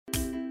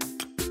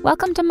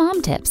Welcome to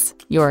Mom Tips,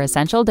 your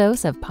essential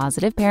dose of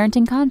positive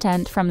parenting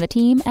content from the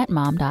team at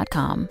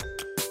mom.com.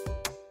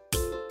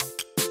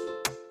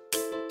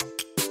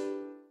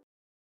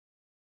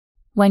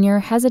 When you're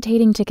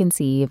hesitating to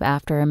conceive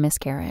after a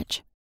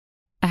miscarriage.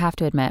 I have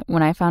to admit,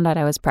 when I found out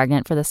I was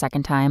pregnant for the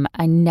second time,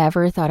 I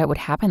never thought it would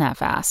happen that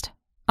fast.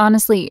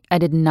 Honestly, I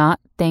did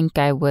not think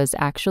I was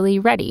actually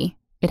ready.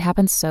 It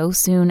happened so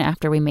soon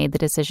after we made the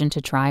decision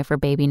to try for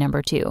baby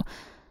number 2.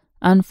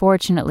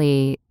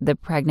 Unfortunately, the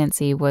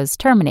pregnancy was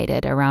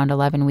terminated around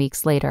 11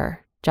 weeks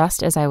later,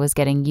 just as I was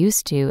getting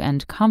used to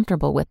and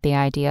comfortable with the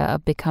idea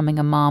of becoming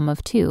a mom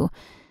of 2.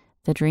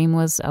 The dream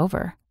was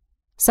over.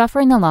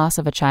 Suffering the loss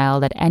of a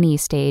child at any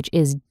stage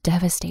is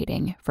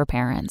devastating for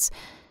parents.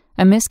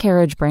 A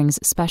miscarriage brings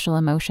special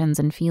emotions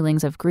and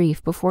feelings of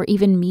grief before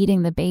even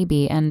meeting the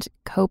baby, and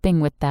coping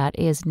with that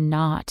is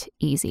not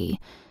easy.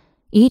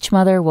 Each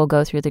mother will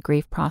go through the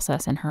grief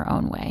process in her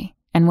own way.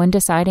 And when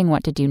deciding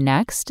what to do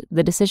next,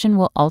 the decision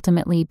will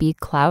ultimately be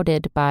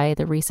clouded by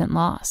the recent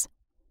loss.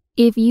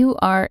 If you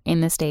are in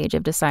the stage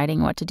of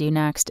deciding what to do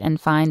next and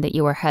find that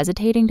you are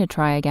hesitating to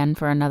try again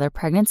for another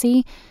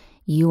pregnancy,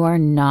 you are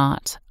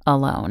not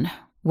alone.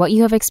 What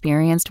you have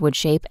experienced would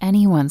shape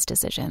anyone's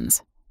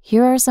decisions.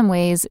 Here are some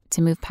ways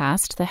to move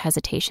past the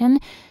hesitation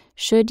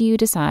should you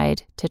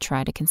decide to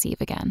try to conceive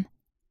again.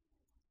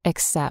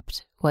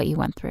 Accept what you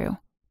went through.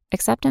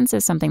 Acceptance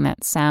is something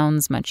that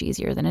sounds much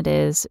easier than it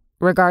is,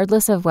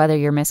 regardless of whether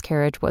your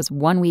miscarriage was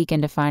 1 week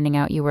into finding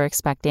out you were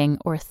expecting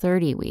or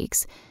 30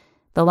 weeks.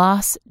 The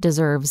loss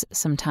deserves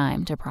some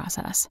time to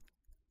process.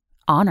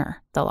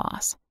 Honor the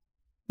loss.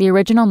 The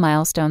original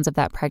milestones of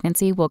that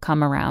pregnancy will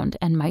come around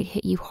and might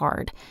hit you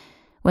hard.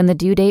 When the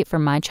due date for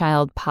my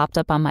child popped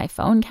up on my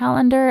phone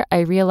calendar, I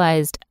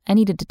realized I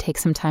needed to take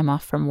some time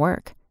off from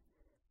work.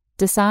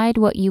 Decide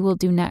what you will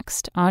do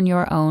next on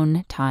your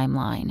own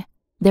timeline.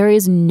 There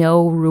is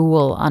no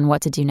rule on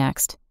what to do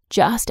next.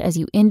 Just as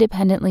you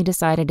independently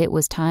decided it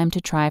was time to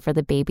try for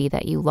the baby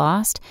that you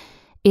lost,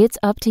 it's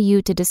up to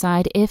you to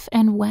decide if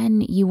and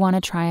when you want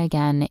to try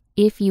again,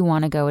 if you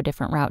want to go a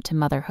different route to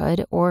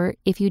motherhood, or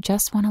if you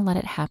just want to let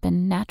it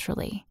happen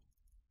naturally.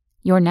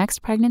 Your next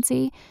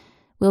pregnancy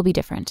will be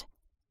different.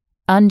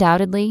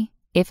 Undoubtedly,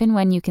 if and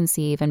when you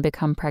conceive and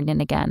become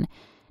pregnant again,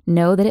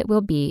 know that it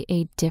will be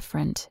a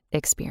different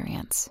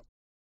experience.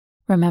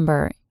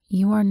 Remember,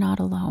 you are not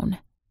alone.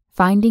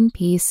 Finding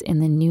peace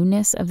in the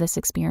newness of this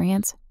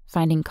experience,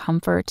 finding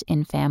comfort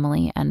in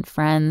family and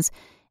friends,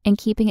 and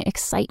keeping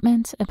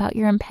excitement about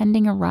your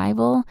impending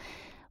arrival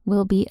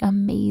will be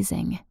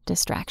amazing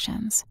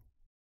distractions.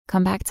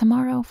 Come back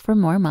tomorrow for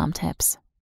more Mom Tips.